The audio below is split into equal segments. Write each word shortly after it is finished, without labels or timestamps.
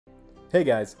Hey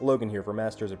guys, Logan here for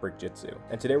Masters of Brickjitzu,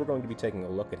 and today we're going to be taking a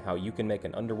look at how you can make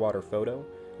an underwater photo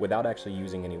without actually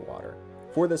using any water.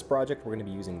 For this project, we're going to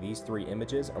be using these three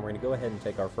images, and we're going to go ahead and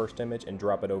take our first image and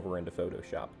drop it over into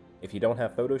Photoshop. If you don't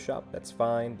have Photoshop, that's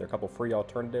fine. There are a couple free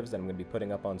alternatives that I'm going to be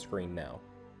putting up on screen now.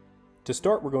 To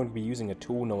start, we're going to be using a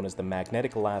tool known as the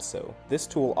magnetic lasso. This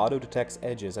tool auto-detects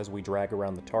edges as we drag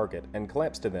around the target and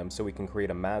clamps to them so we can create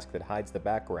a mask that hides the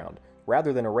background,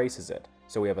 rather than erases it,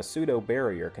 so we have a pseudo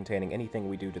barrier containing anything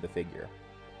we do to the figure.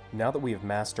 Now that we have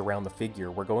masked around the figure,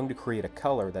 we're going to create a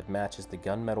color that matches the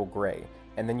gunmetal gray,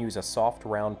 and then use a soft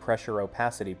round pressure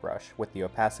opacity brush with the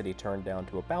opacity turned down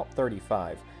to about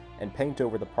 35, and paint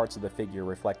over the parts of the figure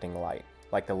reflecting light,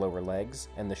 like the lower legs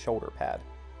and the shoulder pad.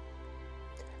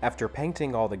 After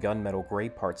painting all the gunmetal gray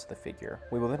parts of the figure,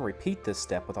 we will then repeat this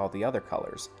step with all the other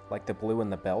colors, like the blue in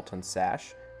the belt and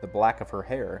sash, the black of her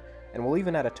hair, and we'll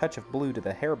even add a touch of blue to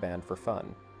the hairband for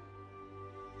fun.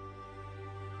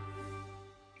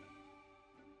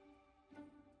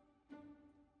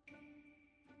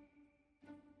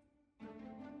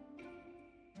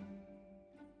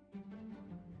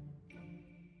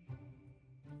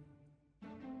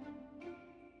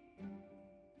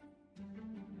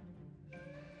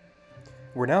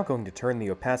 We're now going to turn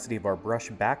the opacity of our brush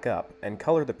back up and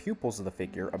color the pupils of the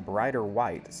figure a brighter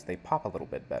white so they pop a little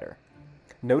bit better.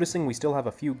 Noticing we still have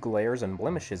a few glares and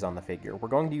blemishes on the figure, we're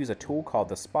going to use a tool called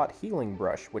the Spot Healing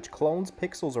Brush, which clones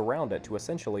pixels around it to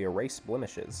essentially erase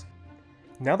blemishes.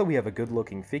 Now that we have a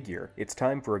good-looking figure, it's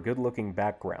time for a good-looking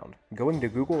background. Going to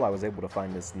Google, I was able to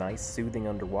find this nice, soothing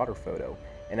underwater photo,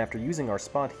 and after using our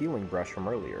Spot Healing Brush from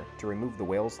earlier to remove the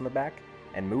whales in the back,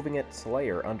 and moving its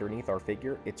layer underneath our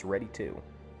figure, it's ready too.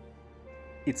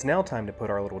 It's now time to put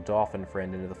our little dolphin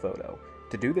friend into the photo.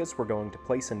 To do this, we're going to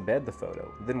place and bed the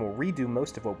photo, then we'll redo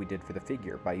most of what we did for the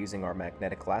figure by using our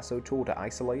magnetic lasso tool to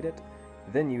isolate it,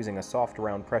 then using a soft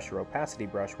round pressure opacity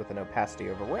brush with an opacity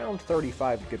of around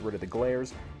 35 to get rid of the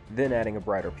glares, then adding a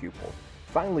brighter pupil.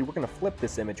 Finally, we're going to flip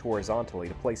this image horizontally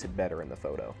to place it better in the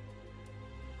photo.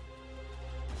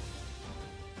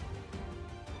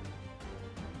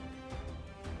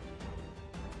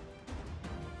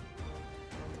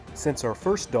 Since our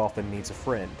first dolphin needs a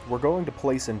friend, we're going to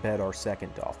place and bed our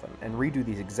second dolphin, and redo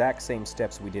these exact same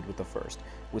steps we did with the first,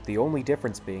 with the only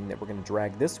difference being that we're going to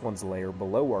drag this one's layer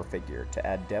below our figure to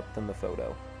add depth in the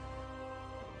photo.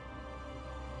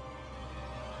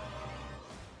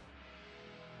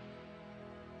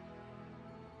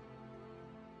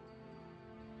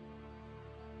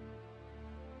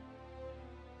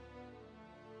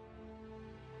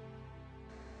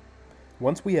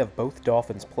 Once we have both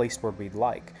dolphins placed where we'd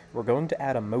like, we're going to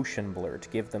add a motion blur to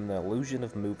give them the illusion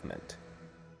of movement.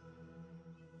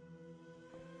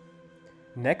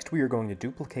 Next, we are going to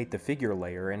duplicate the figure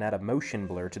layer and add a motion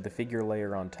blur to the figure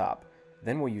layer on top.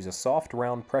 Then we'll use a soft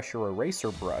round pressure eraser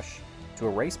brush to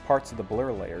erase parts of the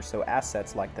blur layer so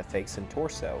assets like the face and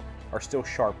torso are still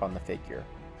sharp on the figure.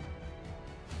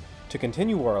 To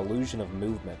continue our illusion of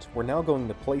movement, we're now going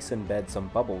to place and bed some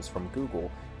bubbles from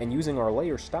Google, and using our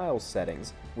layer styles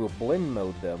settings, we'll blend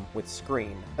mode them with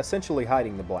screen, essentially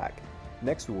hiding the black.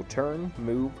 Next we will turn,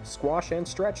 move, squash, and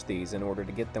stretch these in order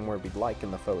to get them where we'd like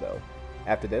in the photo.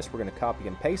 After this, we're going to copy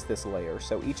and paste this layer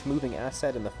so each moving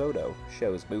asset in the photo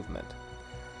shows movement.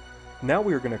 Now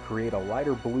we are going to create a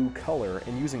lighter blue color,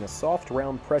 and using a soft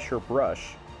round pressure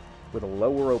brush with a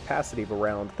lower opacity of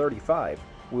around 35,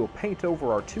 we will paint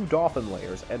over our two dolphin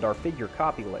layers and our figure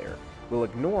copy layer. We'll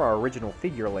ignore our original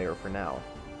figure layer for now.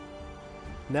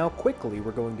 Now quickly,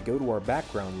 we're going to go to our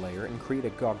background layer and create a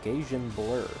Gaussian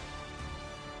blur.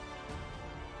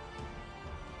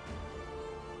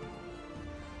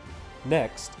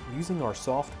 Next, using our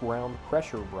soft round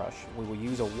pressure brush, we will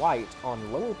use a white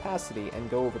on low opacity and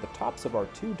go over the tops of our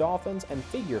two dolphins and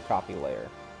figure copy layer.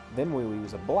 Then we will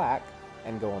use a black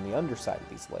and go on the underside of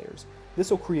these layers. This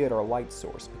will create our light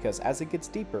source, because as it gets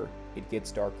deeper, it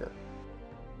gets darker.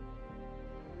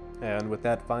 And with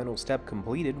that final step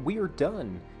completed, we are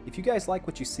done! If you guys like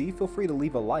what you see, feel free to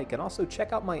leave a like, and also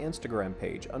check out my Instagram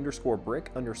page,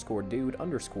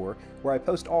 _brick_dude_, where I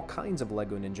post all kinds of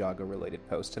LEGO Ninjago related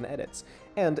posts and edits.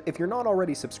 And if you're not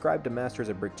already subscribed to Masters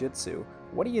of Brickjitzu,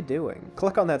 what are you doing?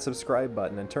 Click on that subscribe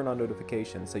button and turn on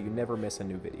notifications so you never miss a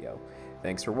new video.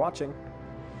 Thanks for watching!